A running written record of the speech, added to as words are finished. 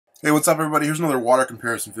Hey, what's up everybody? Here's another water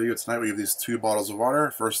comparison video. Tonight we have these two bottles of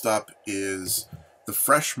water. First up is the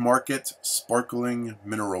Fresh Market Sparkling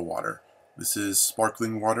Mineral Water. This is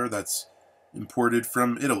sparkling water that's imported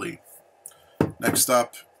from Italy. Next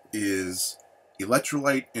up is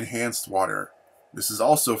Electrolyte Enhanced Water. This is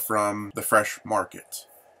also from the Fresh Market.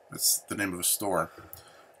 That's the name of a store.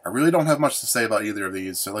 I really don't have much to say about either of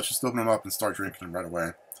these, so let's just open them up and start drinking them right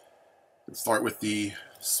away. Let's start with the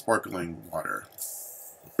sparkling water.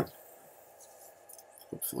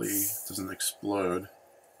 Hopefully it doesn't explode.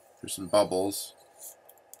 There's some bubbles.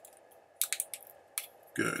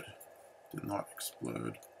 Good. Did not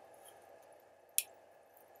explode.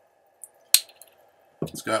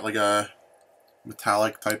 It's got like a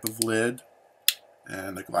metallic type of lid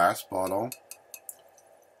and a glass bottle.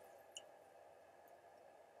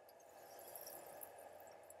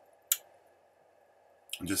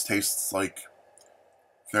 It just tastes like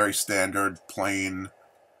very standard, plain,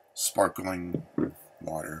 sparkling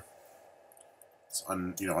water. It's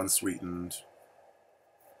unsweetened.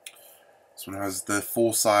 This one has the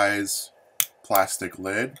full-size plastic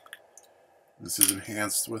lid. This is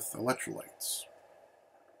enhanced with electrolytes.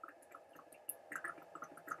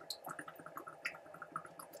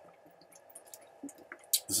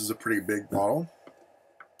 This is a pretty big bottle.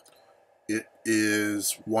 It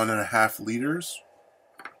is 1.5 liters.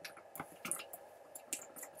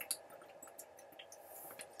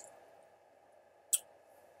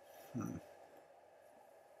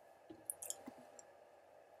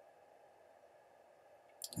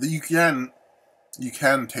 You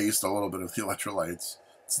can taste a little bit of the electrolytes.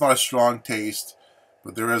 It's not a strong taste,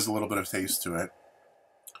 but there is a little bit of taste to it.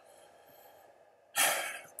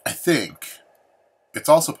 I think it's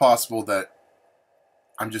also possible that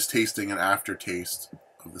I'm just tasting an aftertaste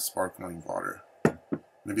of the sparkling water.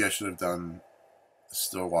 Maybe I should have done the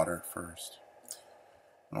still water first.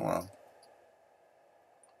 Oh well.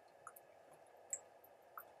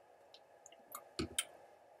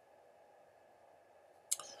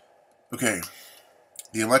 Okay,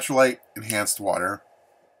 the electrolyte enhanced water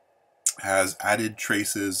has added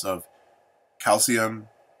traces of calcium,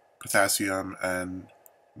 potassium, and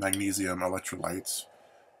magnesium electrolytes.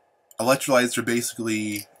 Electrolytes are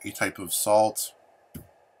basically a type of salt,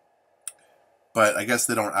 but I guess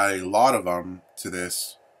they don't add a lot of them to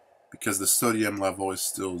this because the sodium level is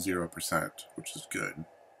still 0%, which is good.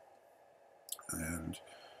 And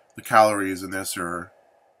the calories in this are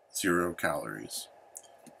 0 calories.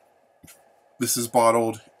 This is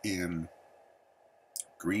bottled in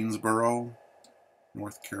Greensboro,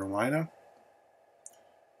 North Carolina,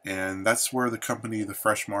 and that's where the company, the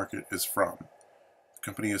Fresh Market, is from. The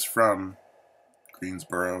company is from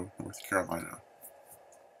Greensboro, North Carolina.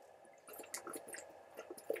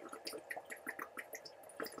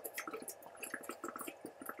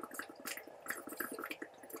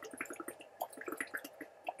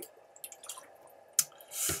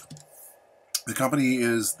 The company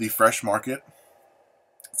is the Fresh Market.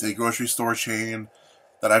 It's a grocery store chain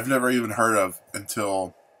that I've never even heard of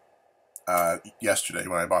until yesterday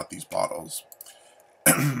when I bought these bottles.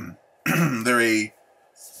 They're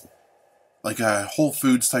like a Whole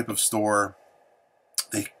Foods type of store.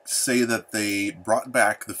 They say that they brought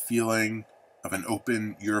back the feeling of an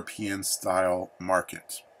open European style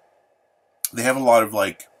market. They have a lot of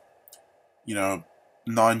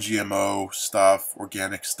non-GMO stuff,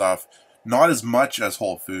 organic stuff. Not as much as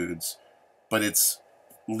Whole Foods, but it's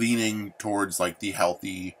leaning towards like the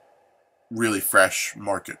healthy, really fresh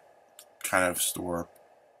market kind of store.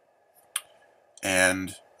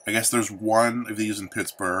 And I guess there's one of these in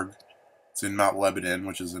Pittsburgh. It's in Mount Lebanon,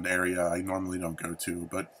 which is an area I normally don't go to,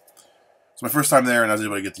 but it's my first time there, and I was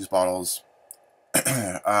able to get these bottles.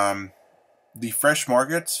 The Fresh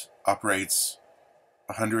Market operates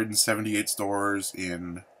 178 stores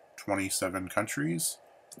in 27 countries.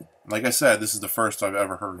 Like I said, this is the first I've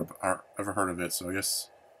ever heard of it. So I guess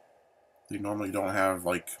they normally don't have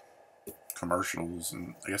like commercials,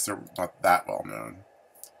 and I guess they're not that well known.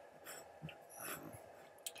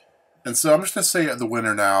 And so I'm just gonna say the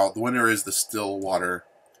winner now. The winner is the still water.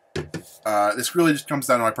 This really just comes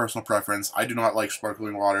down to my personal preference. I do not like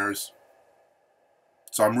sparkling waters,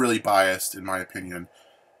 so I'm really biased in my opinion.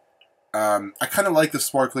 I kind of like the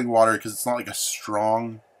sparkling water because it's not like a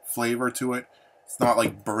strong flavor to it. It's not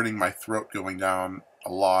like burning my throat going down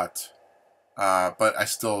a lot. But I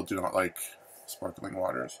still do not like sparkling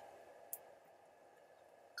waters.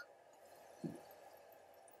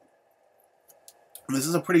 And this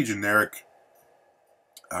is a pretty generic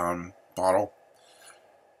bottle.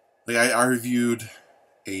 Like I reviewed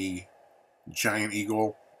a Giant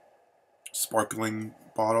Eagle sparkling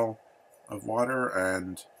bottle of water,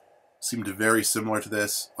 and seemed very similar to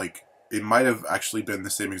this. Like, it might have actually been the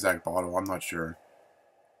same exact bottle. I'm not sure.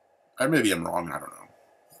 Or maybe I'm wrong. I don't know.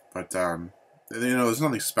 But, you know, there's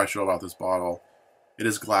nothing special about this bottle. It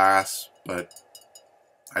is glass, but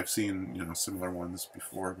I've seen, you know, similar ones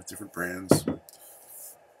before with different brands.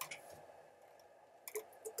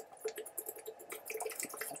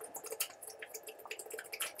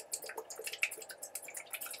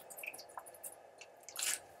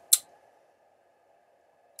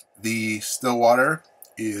 The still water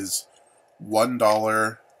is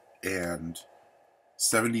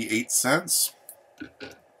 $1.78.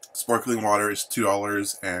 Sparkling water is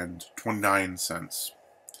 $2.29.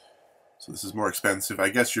 So this is more expensive. I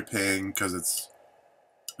guess you're paying because it's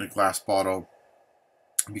a glass bottle,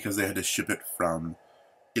 because they had to ship it from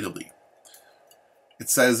Italy.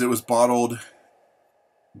 It says it was bottled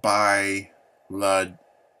by La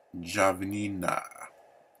Giovannina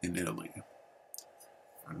in Italy.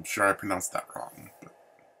 I'm sure I pronounced that wrong, but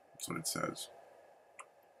that's what it says.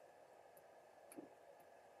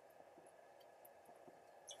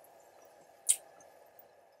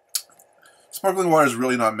 Sparkling water is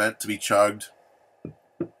really not meant to be chugged. I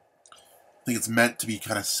think it's meant to be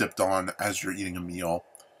kind of sipped on as you're eating a meal.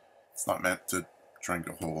 It's not meant to drink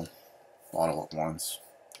a whole bottle at once.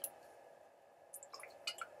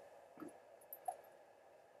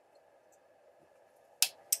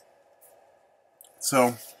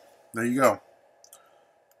 So, there you go.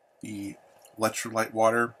 The Electrolyte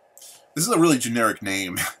water. This is a really generic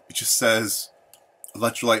name. It just says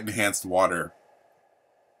Electrolyte enhanced water.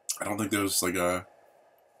 I don't think there's like a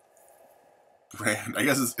brand. I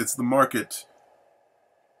guess it's the market,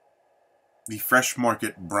 the Fresh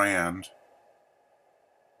Market brand.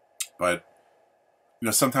 But, you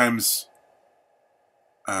know, sometimes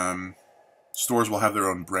stores will have their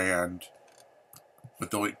own brand,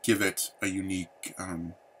 but they'll give it a unique,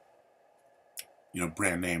 you know,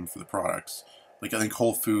 brand name for the products. Like, I think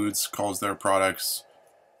Whole Foods calls their products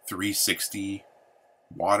 360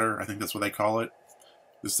 water. I think that's what they call it.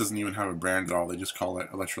 This doesn't even have a brand at all. They just call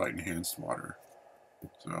it Electrolyte Enhanced Water.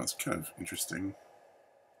 So it's kind of interesting.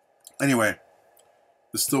 Anyway,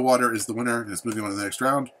 the still water is the winner, and it's moving on to the next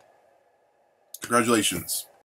round. Congratulations.